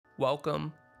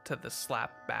Welcome to the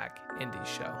Slapback Indie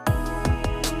Show.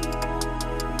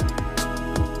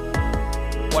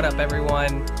 What up,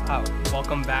 everyone?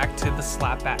 Welcome back to the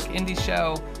Slapback Indie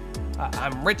Show.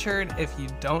 I'm Richard, if you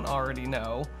don't already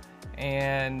know,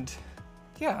 and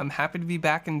yeah, I'm happy to be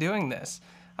back and doing this.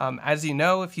 As you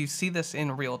know, if you see this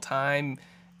in real time,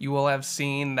 you will have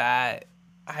seen that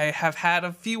I have had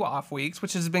a few off weeks,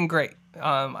 which has been great.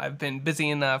 I've been busy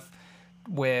enough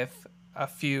with a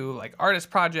few artist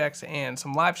projects and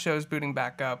some live shows booting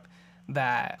back up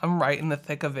that I'm right in the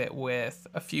thick of it with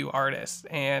a few artists,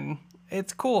 and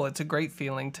it's cool. It's a great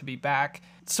feeling to be back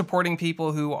supporting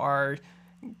people who are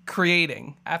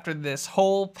creating after this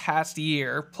whole past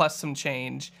year plus some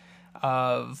change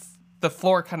of the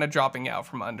floor kind of dropping out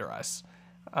from under us.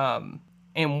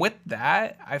 And with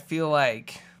that, I feel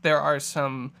like there are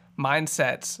some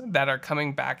mindsets that are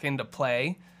coming back into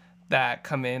play that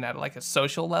come in at a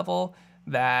social level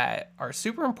that are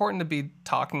super important to be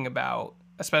talking about,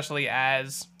 especially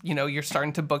as, you're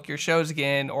starting to book your shows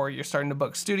again, or you're starting to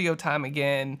book studio time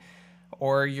again,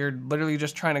 or you're literally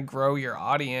just trying to grow your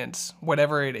audience,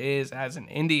 whatever it is as an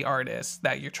indie artist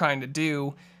that you're trying to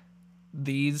do.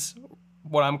 These,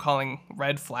 what I'm calling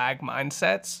red flag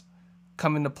mindsets,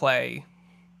 come into play,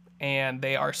 and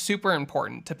they are super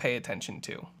important to pay attention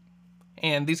to.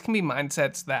 And these can be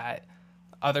mindsets that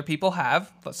other people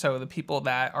have. So the people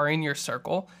that are in your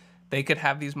circle, they could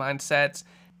have these mindsets.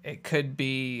 It could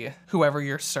be whoever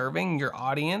you're serving, your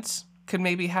audience could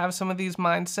maybe have some of these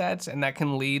mindsets, and that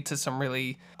can lead to some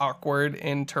really awkward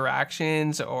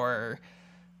interactions or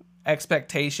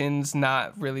expectations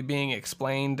not really being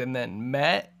explained and then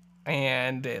met,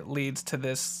 and it leads to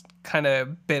this kind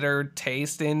of bitter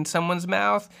taste in someone's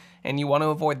mouth, and you want to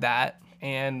avoid that.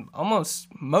 And almost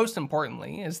most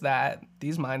importantly is that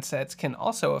these mindsets can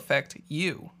also affect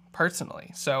you personally.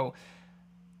 So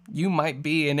you might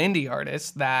be an indie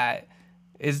artist that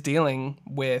is dealing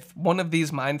with one of these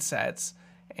mindsets,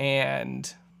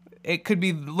 and it could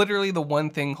be literally the one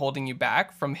thing holding you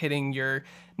back from hitting your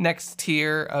next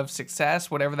tier of success,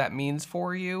 whatever that means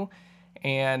for you.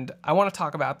 And I want to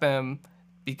talk about them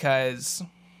because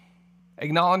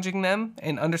acknowledging them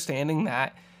and understanding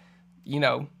that,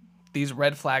 these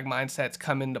red flag mindsets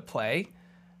come into play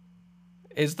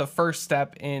is the first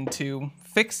step into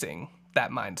fixing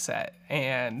that mindset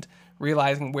and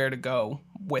realizing where to go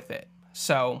with it.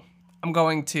 So I'm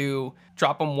going to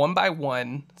drop them one by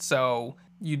one so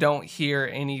you don't hear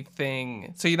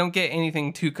anything, so you don't get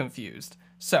anything too confused.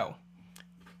 So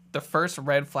the first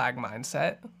red flag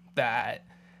mindset that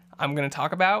I'm going to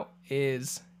talk about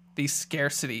is the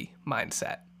scarcity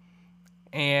mindset.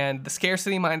 And the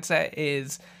scarcity mindset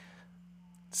is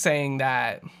saying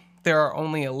that there are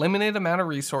only a limited amount of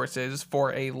resources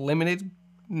for a limited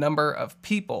number of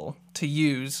people to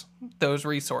use those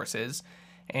resources,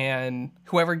 and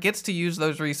whoever gets to use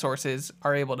those resources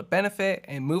are able to benefit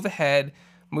and move ahead,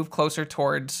 move closer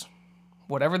towards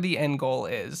whatever the end goal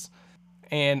is,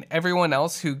 and everyone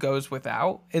else who goes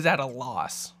without is at a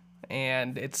loss,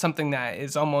 and it's something that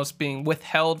is almost being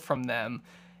withheld from them,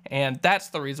 and that's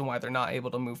the reason why they're not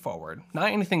able to move forward.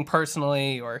 Not anything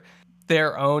personally or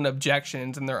their own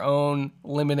objections and their own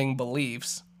limiting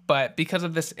beliefs, but because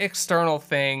of this external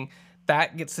thing,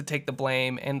 that gets to take the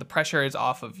blame and the pressure is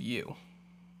off of you.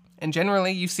 And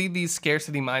generally, you see these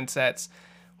scarcity mindsets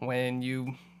when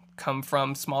you come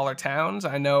from smaller towns.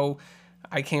 I know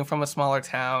I came from a smaller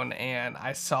town and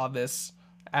I saw this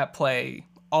at play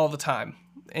all the time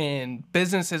in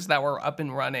businesses that were up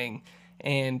and running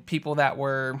and people that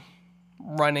were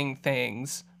running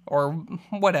things or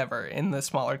whatever in the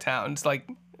smaller towns.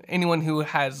 Anyone who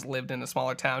has lived in a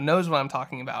smaller town knows what I'm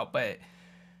talking about, but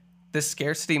this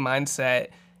scarcity mindset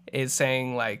is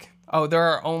saying oh, there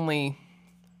are only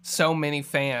so many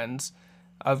fans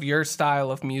of your style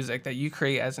of music that you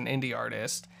create as an indie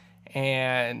artist,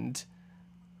 and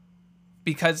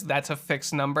because that's a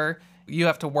fixed number, you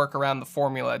have to work around the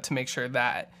formula to make sure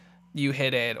that you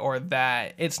hit it, or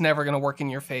that it's never going to work in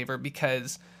your favor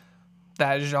because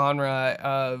that genre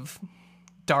of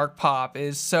dark pop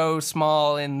is so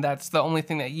small and that's the only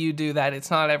thing that you do, that it's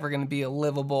not ever going to be a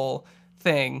livable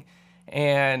thing.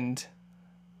 And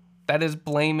that is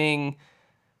blaming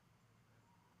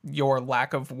your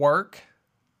lack of work,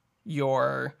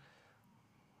 your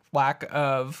lack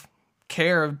of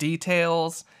care of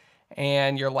details,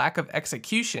 and your lack of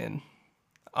execution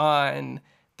on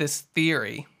this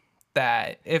theory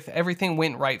that if everything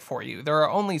went right for you, there are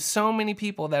only so many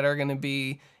people that are going to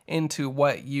be into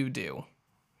what you do.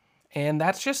 And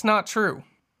that's just not true.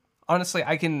 Honestly,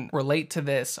 I can relate to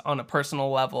this on a personal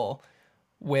level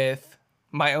with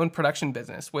my own production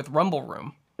business, with Rumble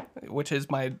Room. which is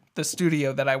the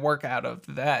studio that I work out of,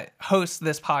 that hosts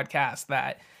this podcast,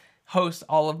 that hosts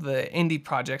all of the indie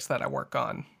projects that I work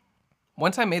on.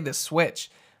 Once I made this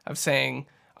switch of saying,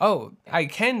 oh, I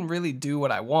can really do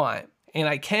what I want, and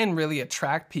I can really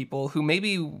attract people who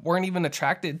maybe weren't even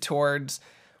attracted towards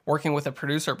working with a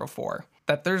producer before,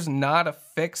 that there's not a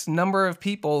fixed number of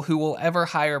people who will ever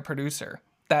hire a producer.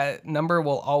 That number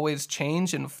will always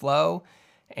change and flow,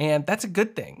 and that's a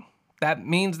good thing. That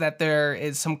means that there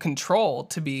is some control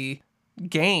to be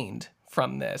gained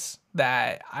from this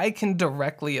that I can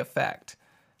directly affect.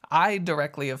 I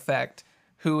directly affect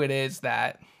who it is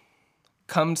that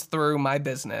comes through my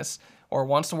business or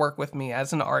wants to work with me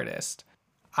as an artist.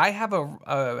 I have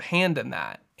a hand in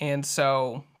that. And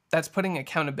so that's putting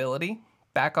accountability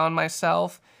back on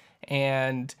myself,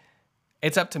 and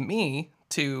it's up to me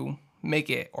to make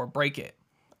it or break it.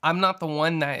 I'm not the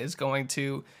one that is going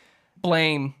to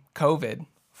blame COVID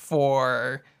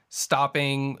for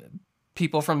stopping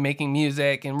people from making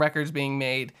music and records being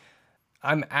made.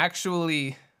 I'm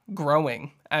actually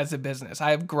growing as a business.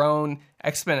 I have grown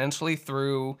exponentially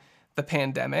through the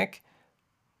pandemic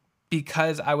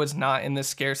because I was not in this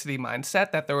scarcity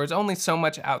mindset, that there was only so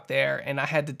much out there and I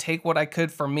had to take what I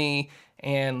could for me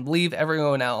and leave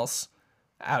everyone else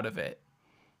out of it.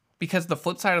 Because the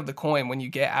flip side of the coin, when you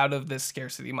get out of this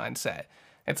scarcity mindset,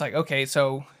 it's like, okay,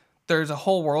 so there's a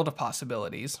whole world of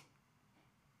possibilities.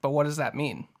 But what does that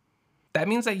mean? That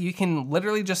means that you can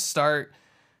literally just start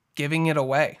giving it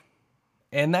away.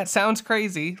 And that sounds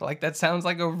crazy. Like, that sounds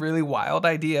like a really wild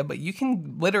idea, but you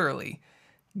can literally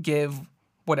give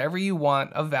whatever you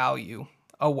want of value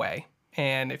away.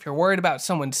 And if you're worried about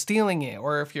someone stealing it,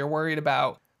 or if you're worried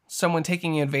about someone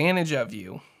taking advantage of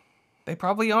you, they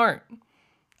probably aren't.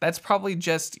 That's probably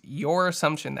just your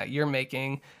assumption that you're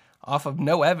making off of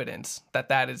no evidence that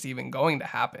that is even going to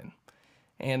happen.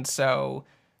 And so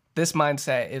this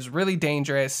mindset is really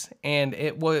dangerous, and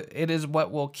it is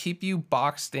what will keep you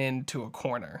boxed into a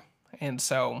corner. And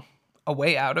so a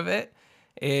way out of it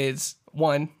is,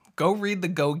 one, go read The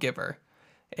Go-Giver.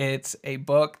 It's a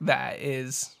book that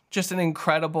is just an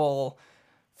incredible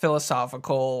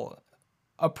philosophical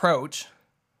approach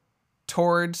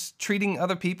towards treating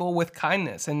other people with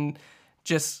kindness and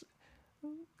just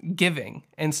giving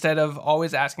instead of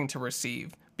always asking to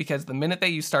receive. Because the minute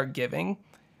that you start giving,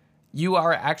 you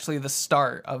are actually the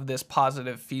start of this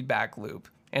positive feedback loop.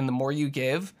 And the more you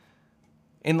give,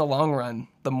 in the long run,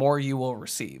 the more you will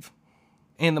receive.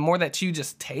 And the more that you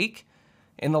just take,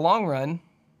 in the long run,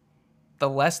 the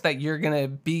less that you're going to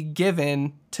be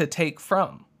given to take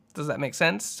from. Does that make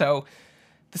sense? So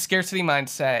the scarcity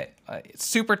mindset, it's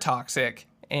super toxic.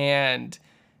 And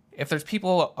if there's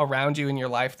people around you in your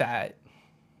life that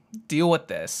deal with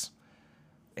this,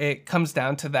 it comes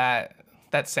down to that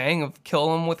saying of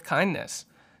kill them with kindness,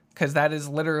 because that is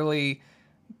literally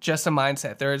just a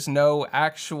mindset. There is no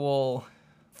actual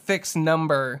fixed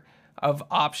number of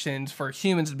options for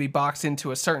humans to be boxed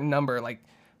into a certain number. Like,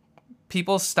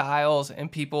 people's styles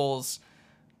and people's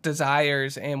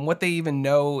desires and what they even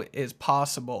know is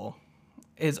possible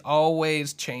is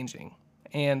always changing.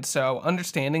 And so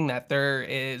understanding that there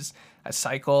is a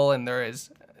cycle and there is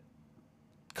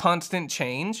constant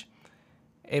change,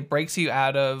 it breaks you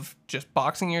out of just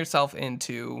boxing yourself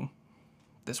into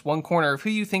this one corner of who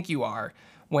you think you are,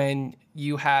 when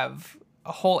you have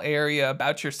a whole area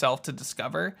about yourself to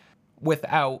discover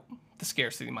without the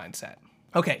scarcity mindset.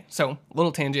 Okay, so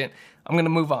little tangent. I'm going to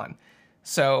move on.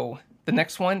 So the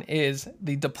next one is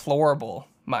the deplorable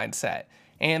mindset.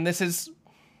 And this is,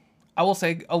 I will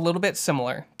say, a little bit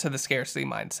similar to the scarcity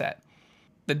mindset.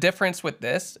 The difference with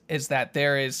this is that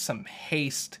there is some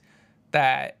haste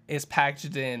that is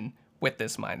packaged in with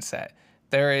this mindset.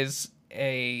 There is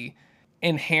a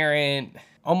inherent,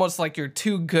 almost like you're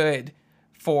too good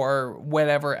for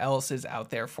whatever else is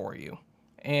out there for you.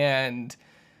 And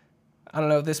I don't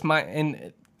know, this might,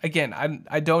 and again,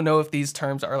 I don't know if these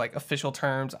terms are like official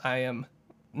terms. I am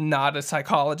not a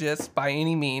psychologist by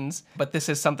any means, but this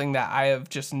is something that I have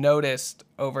just noticed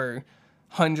over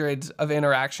hundreds of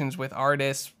interactions with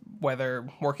artists, whether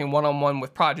working one-on-one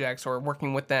with projects or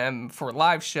working with them for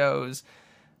live shows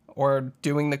or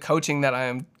doing the coaching that I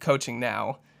am coaching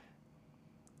now.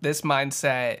 This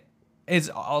mindset is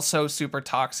also super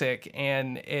toxic,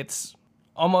 and it's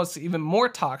almost even more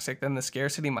toxic than the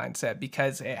scarcity mindset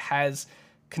because it has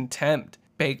contempt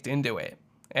baked into it.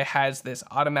 It has this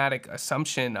automatic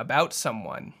assumption about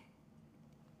someone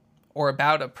or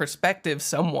about a prospective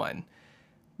someone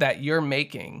that you're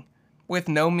making with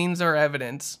no means or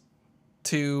evidence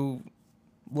to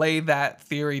lay that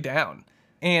theory down.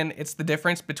 And it's the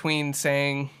difference between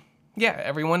saying, yeah,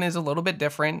 everyone is a little bit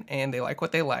different and they like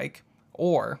what they like,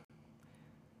 or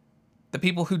the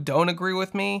people who don't agree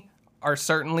with me are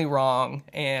certainly wrong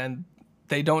and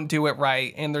they don't do it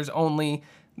right, and there's only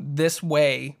this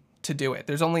way to do it.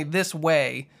 There's only this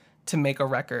way to make a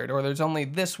record, or there's only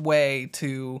this way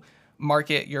to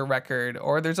market your record,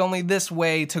 or there's only this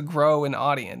way to grow an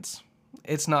audience.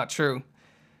 It's not true.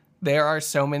 There are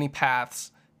so many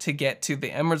paths to get to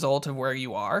the end result of where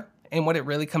you are. And what it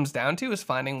really comes down to is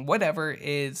finding whatever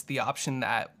is the option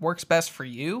that works best for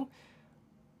you.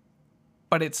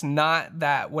 But it's not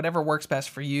that whatever works best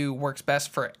for you works best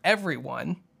for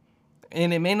everyone.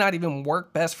 And it may not even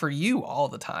work best for you all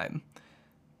the time.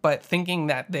 But thinking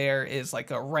that there is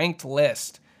like a ranked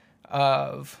list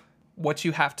of what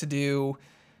you have to do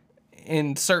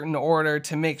in certain order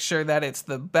to make sure that it's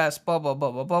the best, blah, blah,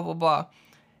 blah, blah, blah, blah, blah.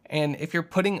 And if you're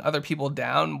putting other people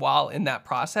down while in that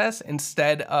process,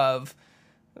 instead of,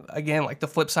 again, like the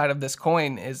flip side of this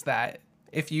coin is that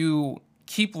if you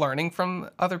keep learning from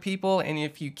other people and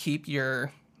if you keep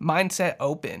your mindset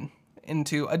open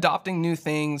into adopting new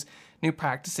things, new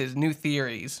practices, new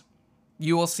theories,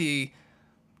 you will see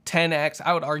 10x,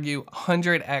 I would argue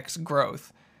 100x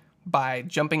growth by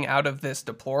jumping out of this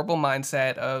deplorable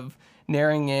mindset of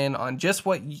narrowing in on just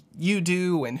what you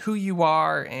do and who you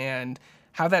are and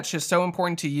how that's just so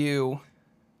important to you.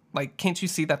 Like, can't you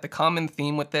see that the common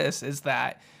theme with this is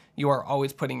that you are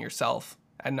always putting yourself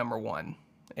at number one?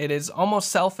 It is almost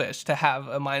selfish to have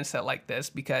a mindset like this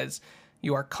because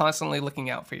you are constantly looking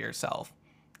out for yourself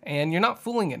and you're not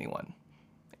fooling anyone.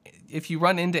 If you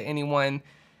run into anyone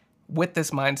with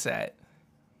this mindset,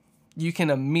 you can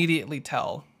immediately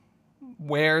tell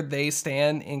where they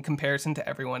stand in comparison to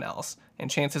everyone else.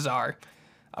 And chances are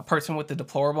a person with the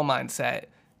deplorable mindset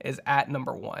is at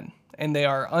number one, and they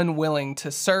are unwilling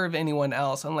to serve anyone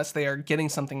else unless they are getting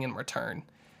something in return.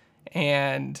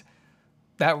 And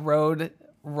that road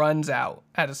runs out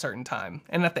at a certain time.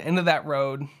 And at the end of that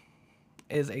road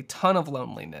is a ton of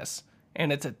loneliness,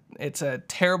 and it's a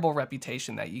terrible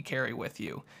reputation that you carry with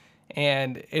you.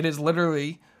 And it is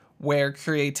literally where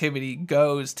creativity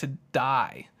goes to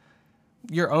die.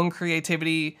 Your own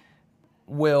creativity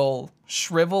will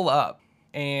shrivel up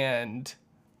and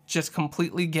just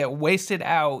completely get wasted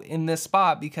out in this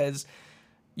spot because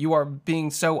you are being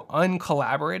so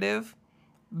uncollaborative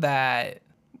that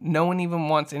no one even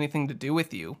wants anything to do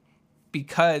with you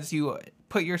because you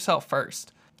put yourself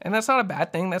first. And that's not a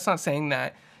bad thing. That's not saying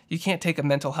that you can't take a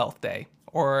mental health day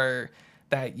or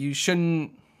that you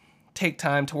shouldn't take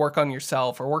time to work on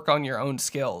yourself or work on your own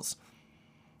skills.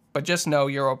 But just know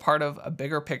you're a part of a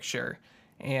bigger picture.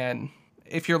 And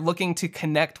if you're looking to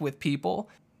connect with people,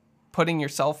 putting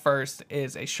yourself first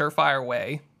is a surefire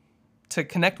way to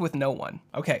connect with no one.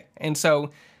 Okay, and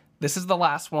so this is the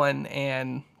last one,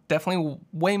 and definitely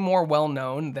way more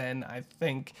well-known than I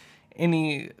think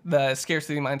the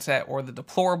scarcity mindset or the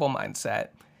deplorable mindset.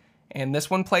 And this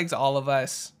one plagues all of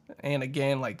us. And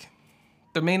again, like,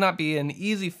 there may not be an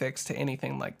easy fix to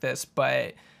anything like this,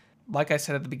 but like I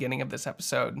said at the beginning of this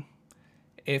episode,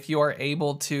 if you are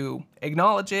able to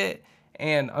acknowledge it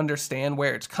and understand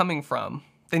where it's coming from,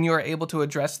 then you are able to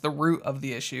address the root of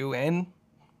the issue and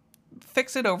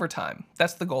fix it over time.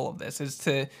 That's the goal of this, is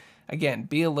to, again,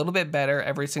 be a little bit better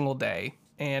every single day.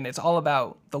 And it's all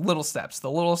about the little steps,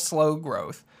 the little slow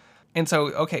growth. And so,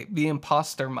 okay, the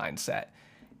imposter mindset.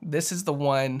 This is the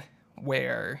one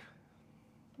where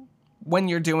when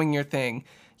you're doing your thing,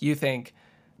 you think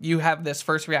you have this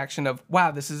first reaction of,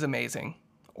 wow, this is amazing.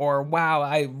 Or, wow,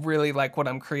 I really like what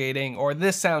I'm creating. Or,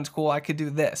 this sounds cool, I could do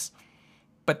this.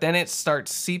 But then it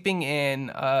starts seeping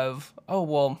in of, oh,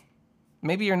 well,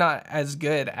 maybe you're not as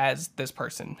good as this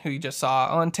person who you just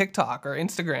saw on TikTok or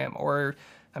Instagram or,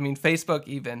 Facebook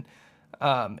even.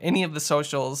 Any of the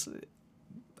socials,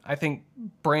 I think,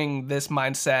 bring this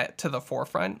mindset to the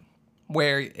forefront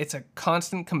where it's a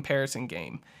constant comparison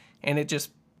game. And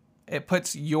it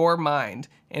puts your mind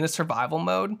in a survival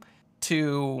mode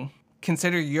to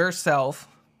consider yourself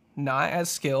not as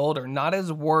skilled or not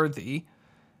as worthy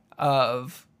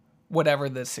of whatever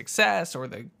the success or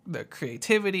the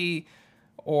creativity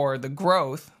or the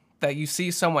growth that you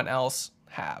see someone else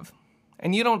have.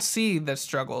 And you don't see the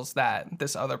struggles that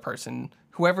this other person,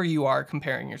 whoever you are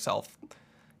comparing yourself,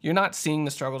 you're not seeing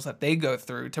the struggles that they go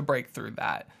through to break through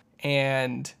that.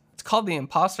 And it's called the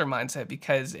imposter mindset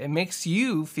because it makes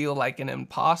you feel like an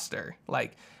imposter.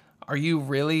 Like, are you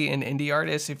really an indie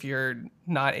artist if you're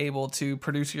not able to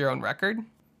produce your own record?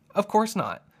 Of course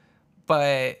not.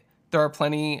 But there are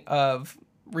plenty of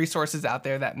resources out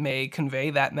there that may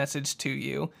convey that message to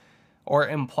you or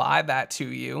imply that to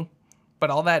you. But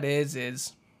all that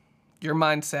is your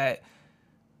mindset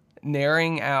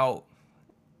narrowing out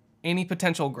any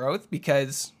potential growth,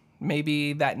 because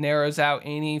maybe that narrows out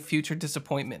any future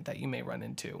disappointment that you may run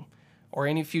into or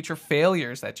any future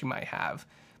failures that you might have.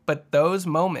 But those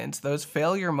moments, those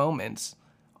failure moments,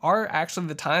 are actually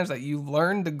the times that you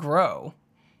learn to grow,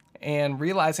 and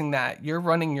realizing that you're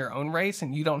running your own race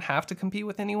and you don't have to compete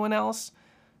with anyone else.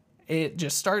 It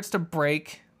just starts to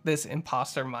break this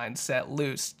imposter mindset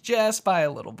loose just by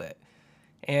a little bit.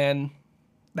 And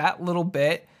that little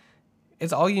bit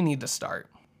is all you need to start.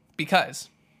 Because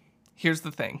here's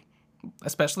the thing,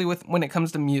 especially when it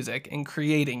comes to music and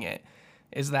creating it,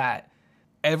 is that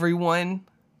everyone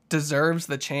deserves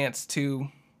the chance to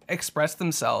express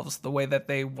themselves the way that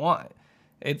they want.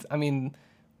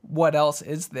 What else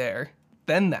is there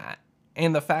than that?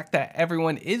 And the fact that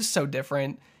everyone is so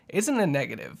different isn't a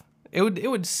negative. It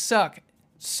would suck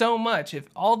so much if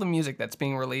all the music that's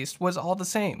being released was all the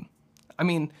same.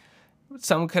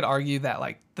 Some could argue that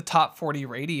like the top 40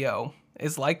 radio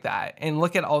is like that, and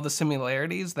look at all the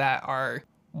similarities that are,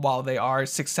 while they are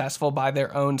successful by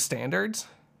their own standards,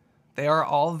 they are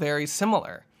all very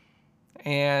similar.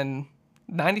 And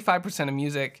 95% of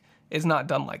music is not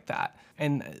done like that.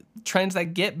 And trends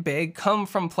that get big come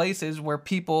from places where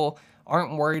people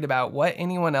aren't worried about what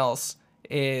anyone else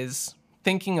is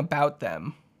thinking about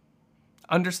them,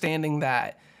 understanding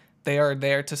that they are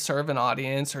there to serve an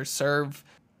audience or serve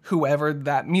whoever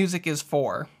that music is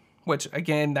for, which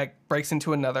again, that breaks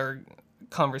into another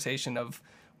conversation of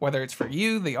whether it's for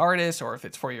you, the artist, or if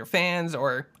it's for your fans,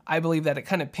 or I believe that it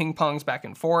kind of ping-pongs back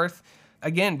and forth,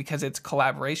 again, because it's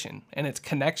collaboration and it's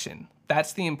connection.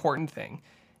 That's the important thing.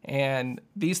 And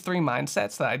these three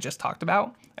mindsets that I just talked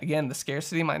about, again, the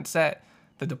scarcity mindset,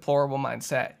 the deplorable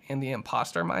mindset, and the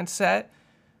imposter mindset,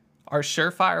 are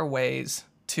surefire ways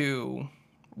to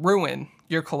ruin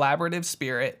your collaborative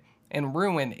spirit and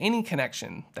ruin any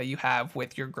connection that you have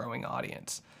with your growing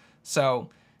audience. So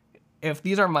if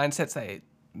these are mindsets that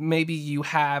maybe you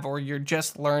have, or you're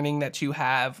just learning that you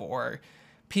have, or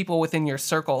people within your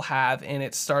circle have, and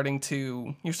you're starting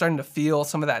to feel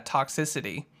some of that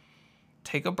toxicity,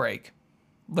 take a break.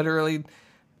 Literally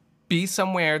be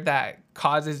somewhere that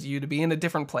causes you to be in a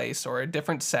different place or a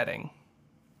different setting,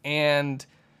 and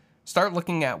start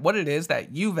looking at what it is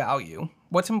that you value,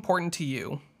 what's important to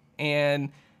you,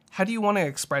 and how do you want to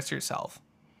express yourself.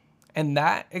 And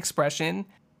that expression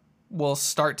will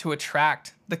start to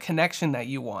attract the connection that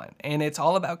you want. And it's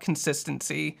all about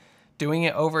consistency, doing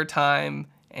it over time,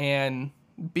 and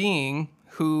being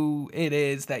who it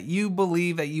is that you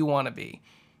believe that you want to be.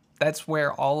 That's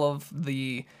where all of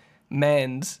the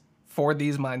mends for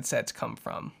these mindsets come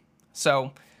from.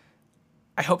 So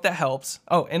I hope that helps.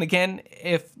 Oh, and again,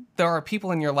 if there are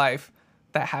people in your life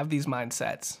that have these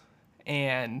mindsets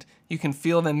and you can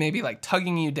feel them maybe like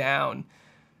tugging you down,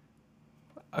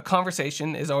 a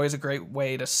conversation is always a great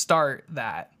way to start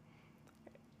that.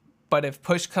 But if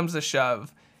push comes to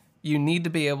shove, you need to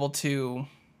be able to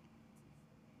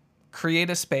create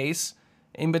a space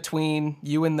in between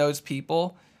you and those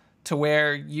people to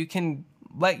where you can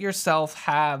let yourself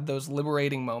have those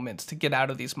liberating moments to get out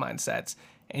of these mindsets.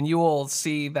 And you will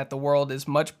see that the world is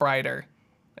much brighter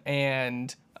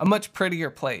and a much prettier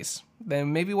place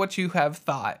than maybe what you have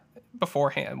thought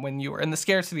beforehand when you were in the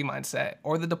scarcity mindset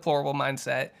or the deplorable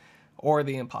mindset or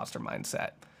the imposter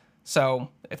mindset. So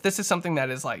if this is something that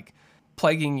is like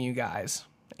plaguing you guys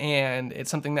and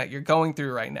it's something that you're going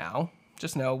through right now,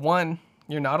 just know, 1,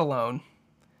 you're not alone.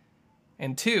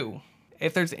 And 2,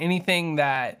 if there's anything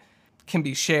that can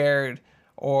be shared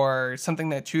or something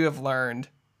that you have learned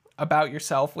about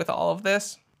yourself with all of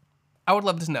this, I would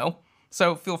love to know.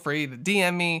 So feel free to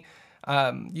DM me.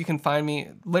 You can find me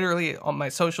literally on my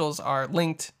socials are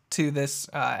linked to this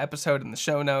episode in the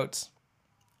show notes.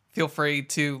 Feel free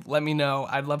to let me know.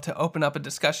 I'd love to open up a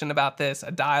discussion about this,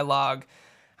 a dialogue.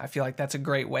 I feel like that's a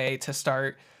great way to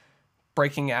start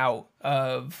breaking out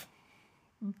of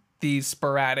these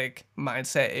sporadic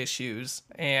mindset issues.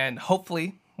 And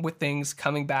hopefully with things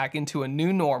coming back into a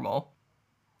new normal,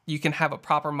 you can have a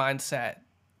proper mindset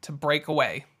to break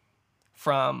away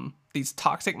from these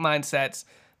toxic mindsets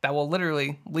that will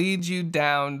literally lead you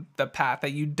down the path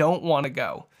that you don't want to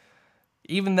go.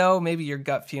 Even though maybe your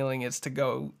gut feeling is to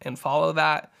go and follow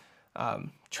that,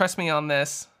 trust me on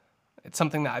this. It's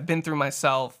something that I've been through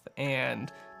myself,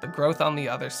 and the growth on the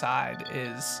other side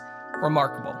is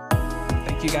remarkable.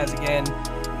 Thank you guys again.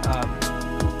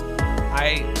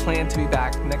 I plan to be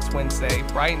back next Wednesday,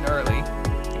 bright and early,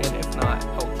 and if not,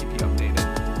 I'll keep you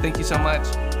updated. Thank you so much.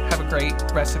 Have a great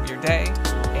rest of your day,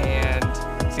 and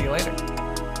see you later.